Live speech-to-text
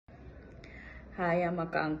Hi, I'm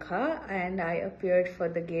Akankha and I appeared for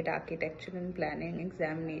the GATE Architecture and Planning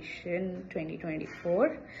Examination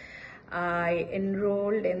 2024. I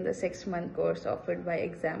enrolled in the 6-month course offered by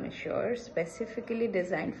ExamAssure, specifically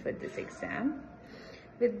designed for this exam.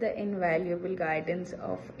 With the invaluable guidance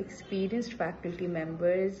of experienced faculty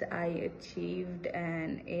members, I achieved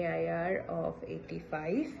an AIR of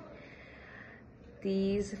 85.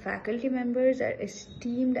 These faculty members are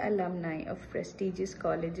esteemed alumni of prestigious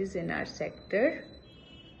colleges in our sector,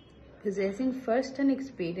 possessing first-hand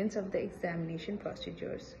experience of the examination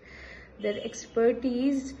procedures. Their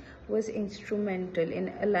expertise was instrumental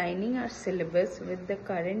in aligning our syllabus with the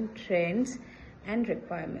current trends and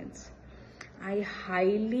requirements. I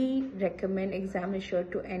highly recommend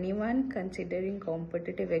ExamAssure to anyone considering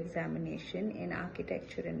competitive examination in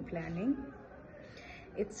architecture and planning.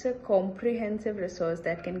 It's a comprehensive resource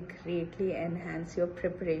that can greatly enhance your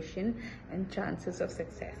preparation and chances of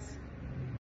success.